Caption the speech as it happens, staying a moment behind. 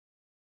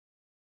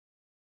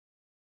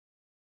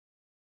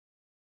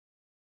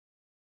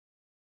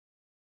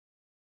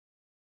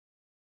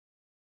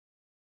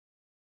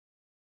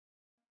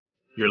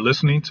You're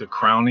listening to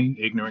Crowning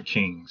Ignorant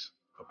Kings,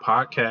 a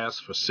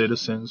podcast for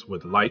citizens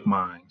with light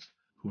minds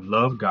who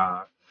love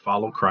God,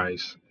 follow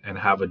Christ, and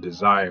have a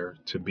desire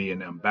to be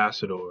an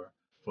ambassador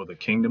for the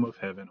kingdom of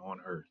heaven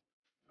on earth.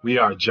 We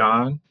are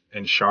John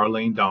and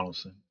Charlene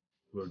Donelson.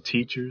 We're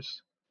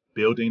teachers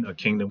building a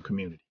kingdom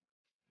community.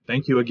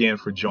 Thank you again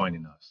for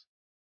joining us.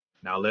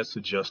 Now let's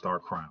adjust our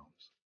crowns.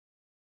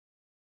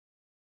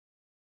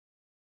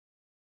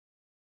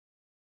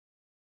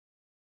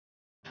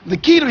 The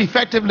key to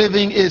effective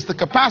living is the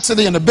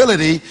capacity and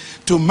ability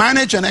to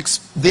manage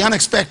the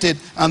unexpected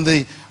and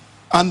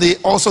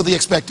also the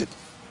expected.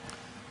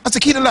 That's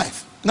the key to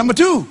life. Number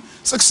two,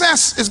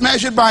 success is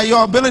measured by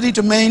your ability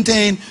to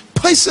maintain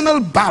personal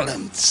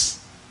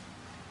balance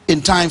in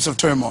times of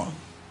turmoil.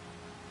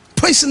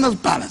 Personal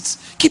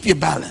balance. Keep your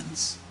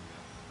balance.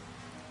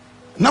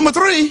 Number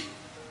three,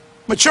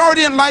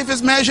 maturity in life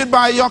is measured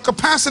by your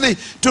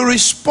capacity to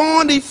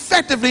respond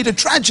effectively to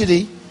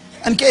tragedy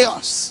and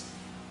chaos.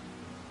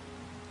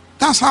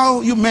 That's how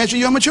you measure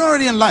your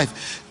maturity in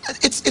life.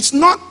 It's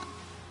not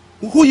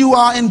who you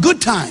are in good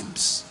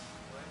times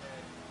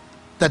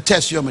that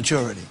tests your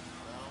maturity.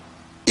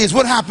 It's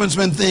what happens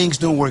when things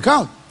don't work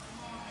out,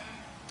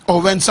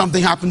 or when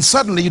something happens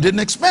suddenly you didn't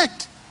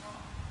expect.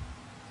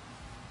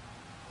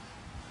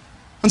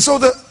 And so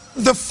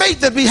the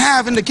faith that we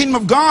have in the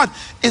kingdom of God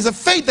is a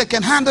faith that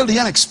can handle the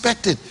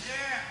unexpected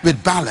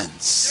with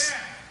balance.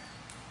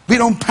 We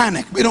don't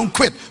panic, we don't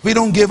quit, we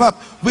don't give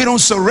up, we don't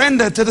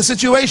surrender to the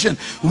situation.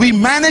 We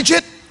manage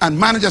it and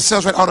manage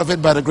ourselves right out of it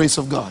by the grace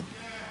of God.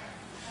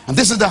 And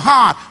this is the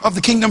heart of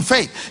the kingdom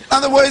faith. In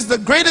other words, the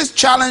greatest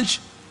challenge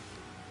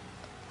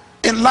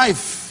in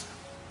life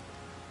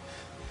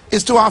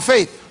is to our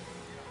faith.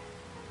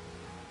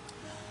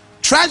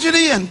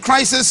 Tragedy and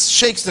crisis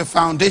shakes the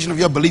foundation of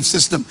your belief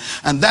system,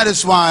 and that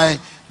is why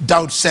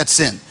doubt sets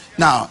in.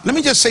 Now, let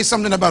me just say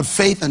something about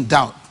faith and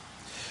doubt.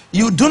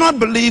 You do not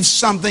believe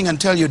something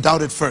until you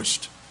doubt it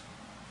first.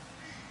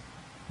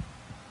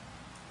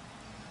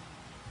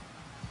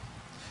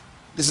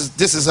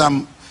 This is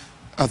a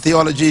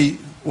Theology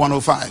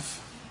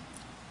 105.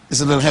 It's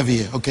a little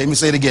heavier. Okay, let me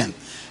say it again.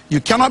 You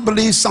cannot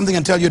believe something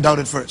until you doubt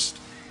it first.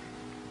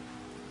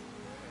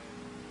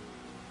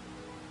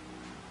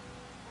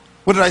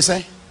 What did I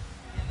say?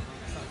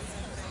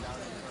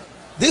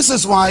 This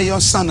is why your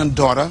son and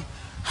daughter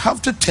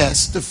have to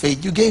test the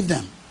faith you gave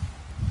them,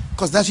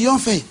 because that's your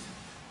faith.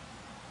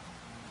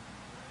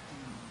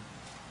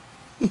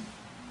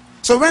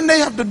 So when they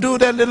have to do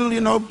their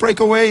little,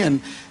 breakaway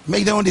and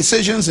make their own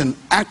decisions and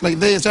act like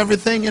this,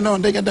 everything,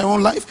 and they get their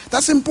own life,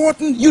 that's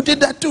important. You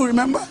did that too,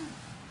 remember?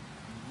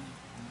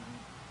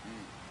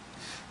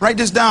 Write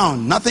this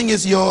down. Nothing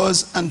is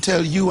yours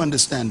until you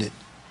understand it.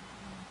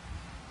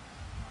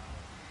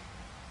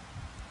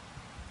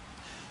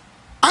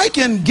 I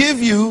can give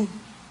you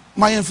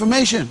my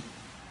information,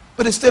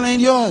 but it still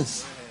ain't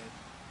yours.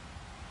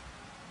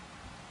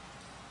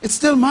 It's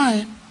still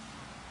mine.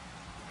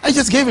 I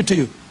just gave it to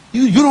you.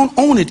 You don't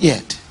own it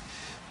yet.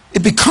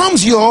 It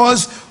becomes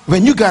yours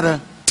when you gotta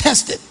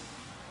test it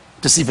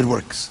to see if it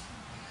works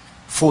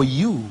for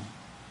you.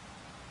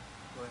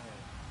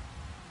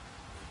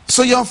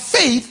 So your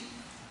faith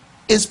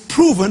is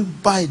proven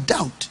by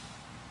doubt.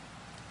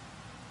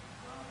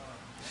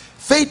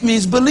 Faith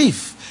means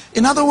belief.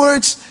 In other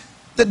words,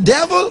 the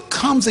devil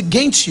comes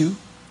against you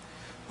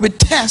with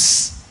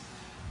tests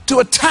to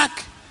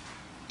attack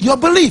your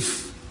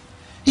belief.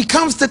 He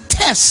comes to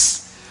test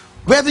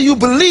whether you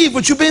believe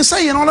what you've been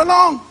saying all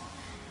along.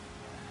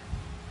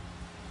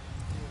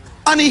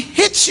 And he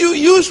hits you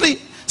usually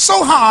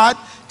so hard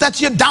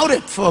that you doubt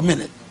it for a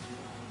minute.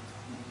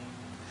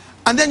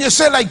 And then you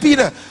say like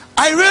Peter,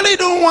 I really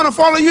don't want to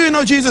follow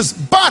you, Jesus,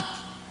 but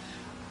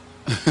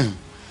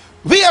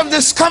we have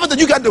discovered that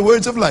you got the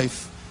words of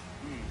life.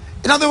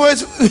 In other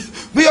words,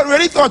 we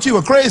already thought you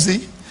were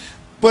crazy,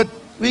 but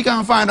we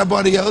can't find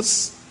nobody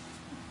else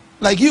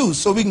like you,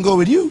 so we can go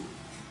with you.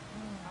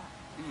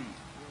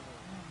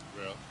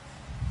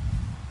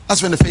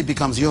 That's when the faith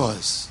becomes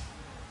yours.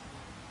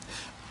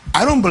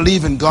 I don't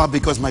believe in God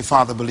because my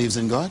father believes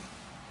in God.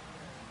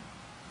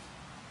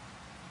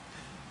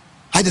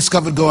 I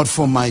discovered God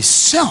for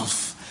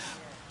myself.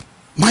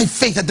 My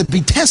faith had to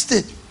be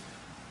tested.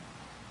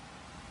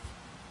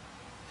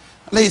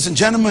 Ladies and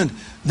gentlemen,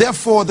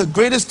 therefore the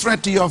greatest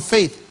threat to your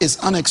faith is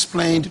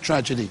unexplained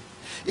tragedy.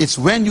 It's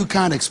when you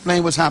can't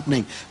explain what's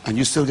happening and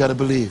you still got to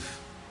believe.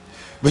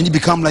 When you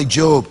become like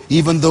Job,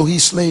 even though he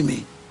slay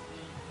me,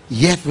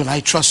 yet will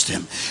I trust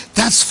him.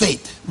 That's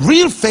faith.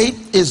 Real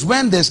faith is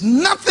when there's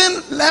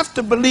nothing left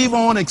to believe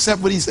on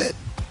except what he said.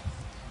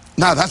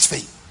 Now that's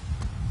faith.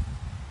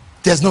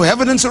 There's no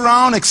evidence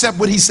around except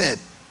what he said.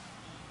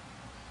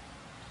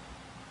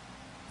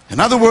 In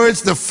other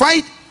words, the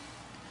fight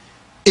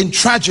in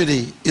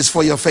tragedy is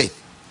for your faith.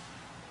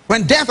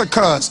 When death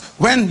occurs,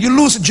 when you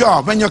lose a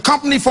job, when your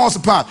company falls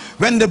apart,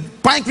 when the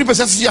bank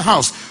repossesses your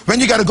house,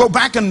 when you got to go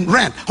back and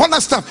rent, all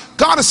that stuff,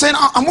 God is saying,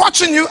 I'm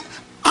watching you.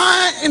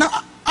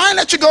 I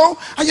let you go.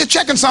 I'm just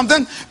checking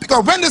something,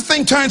 because when this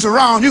thing turns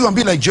around, you're going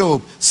to be like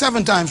Job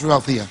 7 times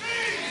wealthier.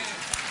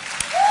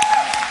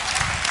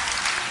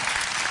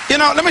 You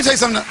know, let me say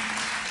something.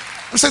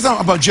 Let me say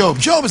something about Job.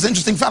 Job is an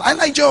interesting fellow. I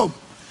like Job.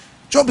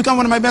 Job become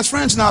one of my best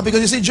friends now because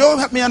you see, Job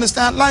helped me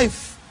understand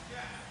life.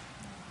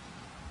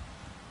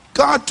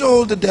 God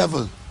told the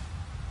devil.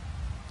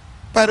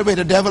 By the way,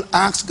 the devil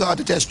asked God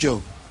to test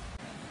Job.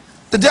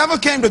 The devil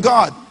came to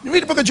God. You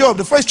read the book of Job.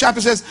 The first chapter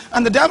says,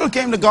 and the devil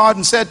came to God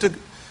and said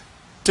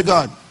to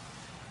God,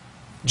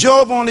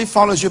 Job only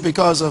follows you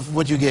because of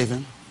what you gave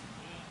him.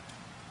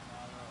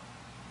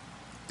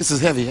 This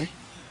is heavy, eh?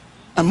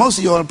 And most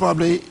of you all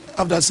probably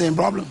have that same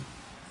problem.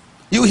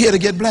 You're here to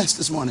get blessed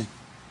this morning.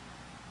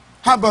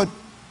 How about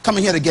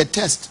coming here to get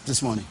tested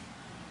this morning?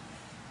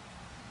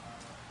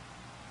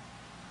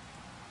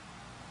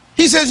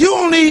 He says you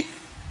only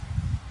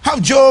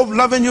have Job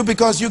loving you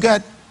because you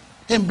got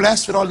him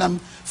blessed with all them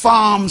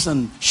farms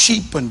and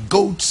sheep and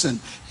goats and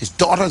his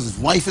daughters, his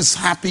wife is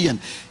happy. And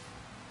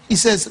he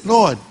says,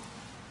 Lord,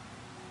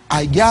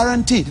 I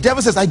guarantee, the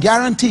devil says, I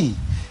guarantee,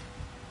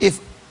 if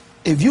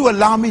you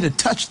allow me to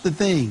touch the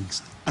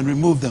things and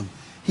remove them,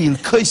 he'll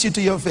curse you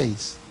to your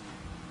face.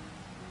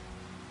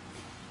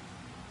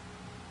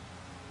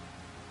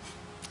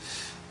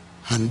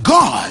 And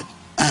God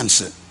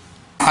answered,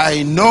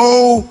 I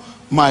know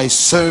my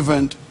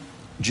servant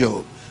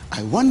Job.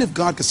 I wonder if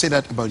God could say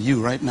that about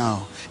you right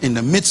now in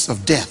the midst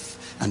of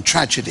death and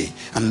tragedy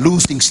and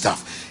losing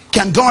stuff.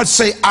 Can God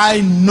say,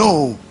 I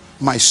know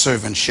my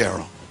servant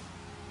Cheryl?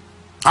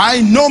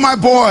 I know my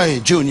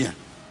boy Junior.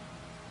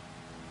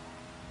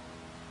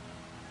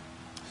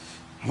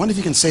 I wonder if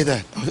he can say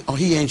that, or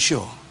he ain't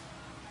sure.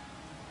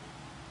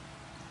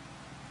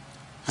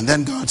 And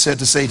then God said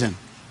to Satan,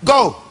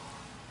 go,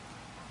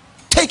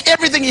 take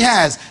everything he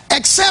has,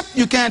 except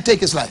you can't take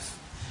his life.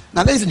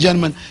 Now, ladies and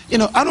gentlemen, you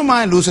know, I don't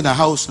mind losing a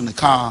house and a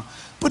car,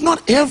 but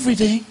not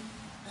everything.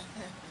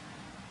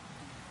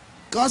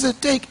 God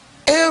said, take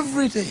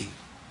everything.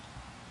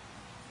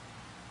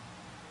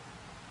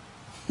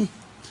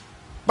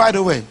 By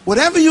the way,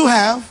 whatever you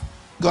have,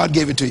 God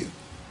gave it to you.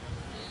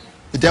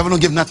 The devil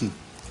don't give nothing.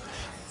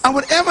 And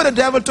whatever the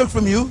devil took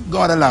from you,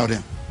 God allowed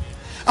him.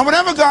 And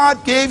whatever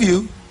God gave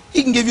you,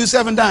 he can give you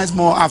 7 times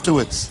more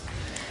afterwards.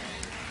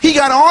 He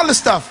got all the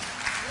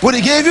stuff. What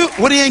he gave you,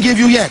 what he ain't give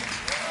you yet.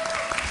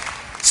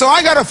 So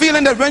I got a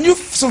feeling that when you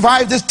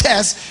survive this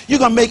test, you're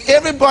going to make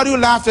everybody who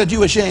laughed at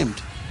you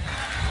ashamed.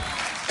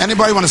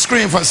 Anybody want to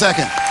scream for a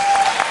second?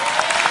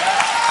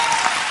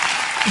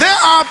 There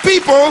are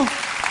people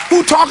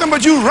who talking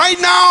about you right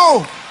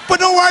now. But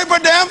don't worry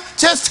about them.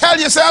 Just tell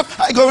yourself,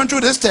 I'm going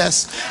through this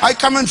test. I'm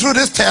coming through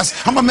this test.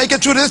 I'm going to make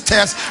it through this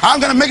test. I'm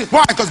going to make it.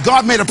 Why? Because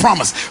God made a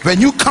promise. When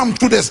you come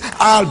through this,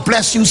 I'll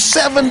bless you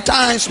 7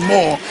 times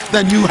more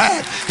than you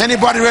had.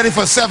 Anybody ready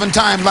for a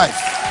 7-time life?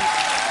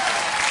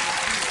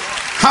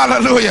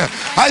 Hallelujah.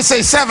 I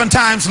say 7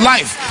 times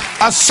life.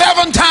 A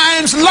 7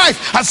 times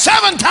life. A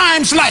 7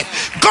 times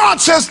life. God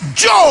says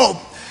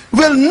Job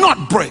will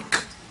not break.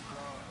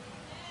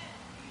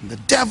 The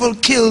devil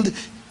killed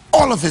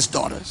all of his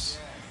daughters.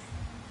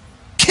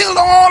 Killed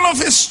all of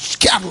his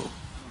cattle.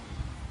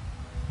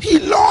 He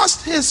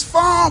lost his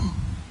farm.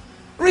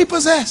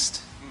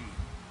 Repossessed.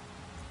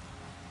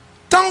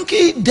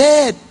 Donkey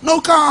dead. No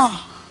car.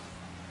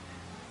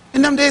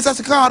 In them days, that's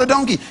the car, the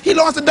donkey. He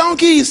lost the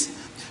donkeys.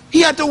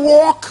 He had to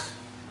walk,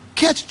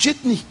 catch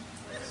jitney.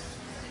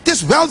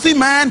 This wealthy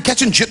man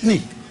catching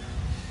jitney.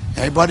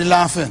 Everybody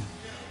laughing.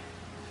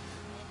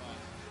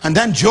 And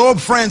then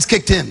Job's friends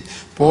kicked in.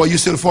 Boy, you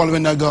still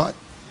following that God?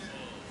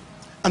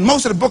 And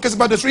most of the book is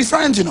about the 3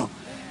 friends, you know.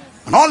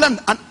 And all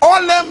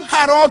them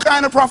had all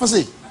kind of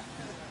prophecy.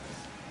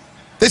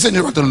 They said,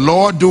 the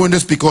Lord doing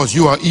this because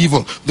you are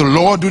evil. The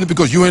Lord doing it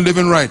because you ain't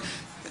living right.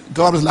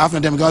 God was laughing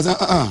at them. God said,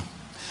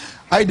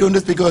 I doing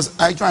this because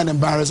I trying to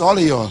embarrass all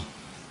of y'all.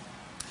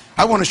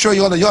 I want to show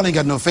you all that y'all ain't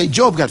got no faith.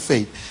 Job got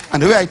faith.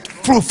 And the way I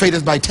prove faith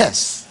is by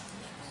tests.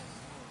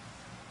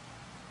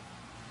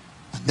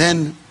 And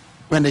then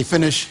when they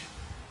finish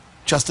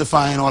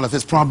justifying all of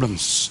his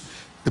problems,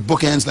 the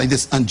book ends like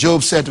this. And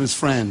Job said to his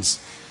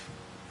friends,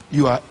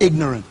 you are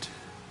ignorant.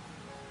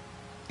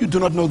 You do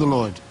not know the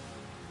Lord.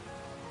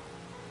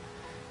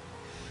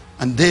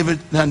 And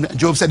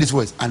Job said these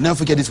words. I'll never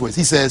forget these words.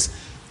 He says,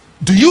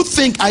 do you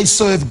think I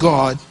serve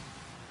God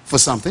for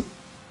something?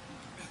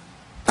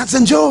 That's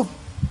in Job.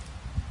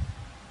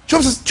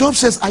 Job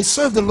says, I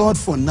serve the Lord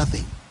for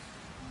nothing.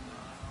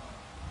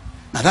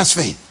 Now that's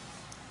faith.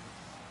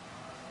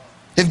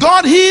 If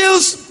God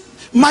heals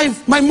my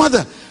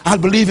mother, I'll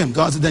believe him.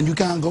 God said, then you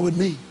can't go with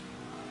me,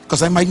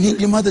 because I might need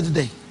your mother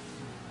today.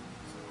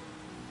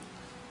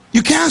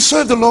 You can't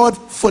serve the Lord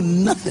for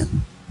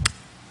nothing.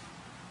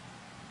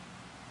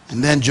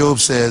 And then Job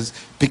says,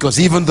 because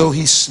even though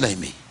he slay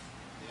me,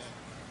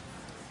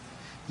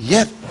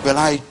 yet will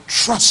I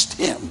trust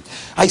him.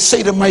 I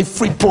say to my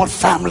Freeport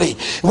family,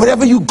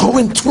 whatever you're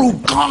going through,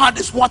 God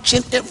is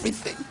watching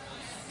everything.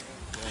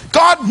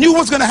 God knew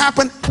what's going to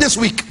happen this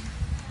week.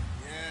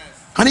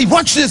 And he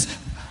watches.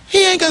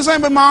 He ain't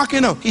concerned with Mark,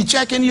 you know. He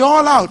checking you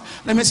all out.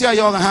 Let me see how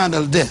y'all can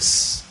handle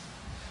this.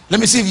 Let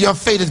me see if your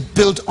faith is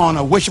built on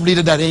a worship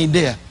leader that ain't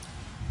there.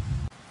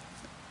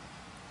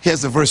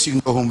 Here's the verse you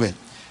can go home with.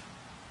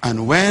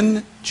 And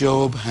when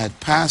Job had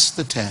passed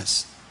the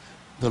test,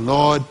 the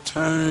Lord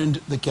turned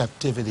the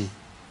captivity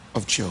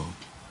of Job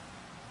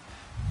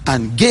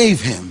and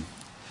gave him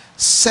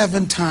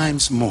 7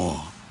 times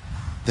more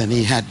than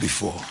he had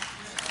before.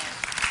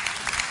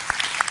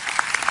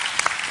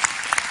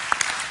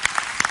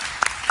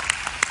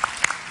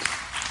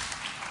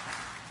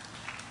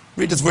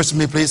 Read this verse to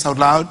me, please, out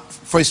loud.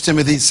 1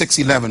 Timothy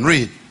 6:11.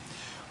 Read.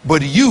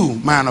 But you,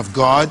 man of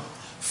God,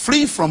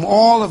 flee from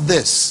all of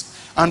this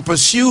and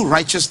pursue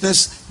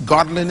righteousness,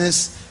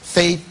 godliness,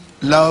 faith,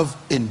 love,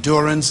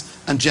 endurance,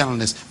 and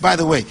gentleness. By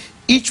the way,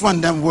 each one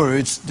of them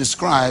words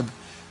describe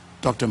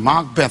Dr.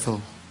 Mark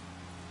Bethel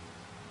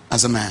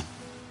as a man.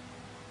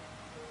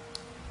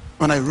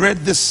 When I read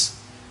this,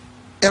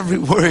 every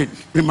word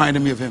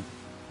reminded me of him.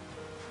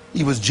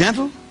 He was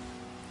gentle.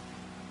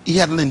 He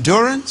had an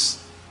endurance.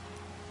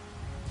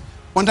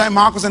 One time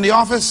Mark was in the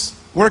office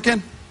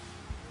working,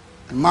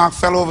 and Mark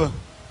fell over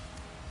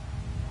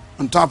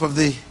on top of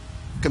the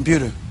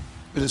computer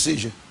with a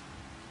seizure.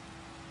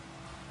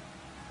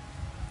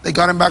 They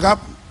got him back up.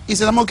 He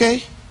said, I'm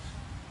okay.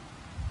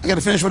 I got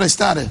to finish what I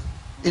started.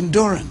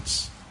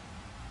 Endurance.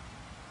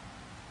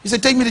 He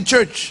said, take me to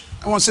church.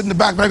 I want to sit in the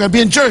back, but I got to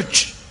be in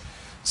church.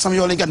 Some of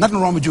y'all ain't got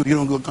nothing wrong with you. You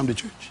don't go come to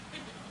church.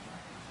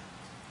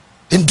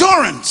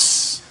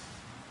 Endurance.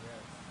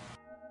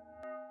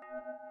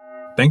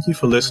 Thank you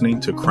for listening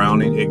to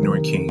Crowning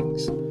Ignorant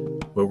Kings,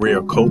 where we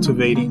are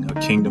cultivating a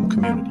kingdom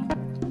community.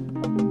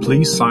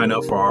 Please sign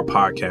up for our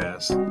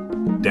podcast,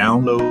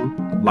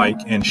 download, like,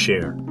 and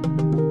share.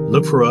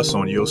 Look for us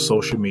on your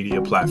social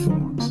media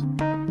platforms.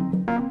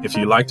 If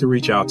you'd like to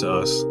reach out to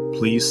us,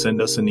 please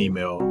send us an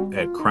email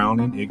at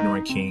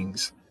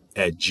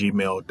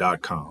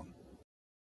crowninignorantkings@gmail.com.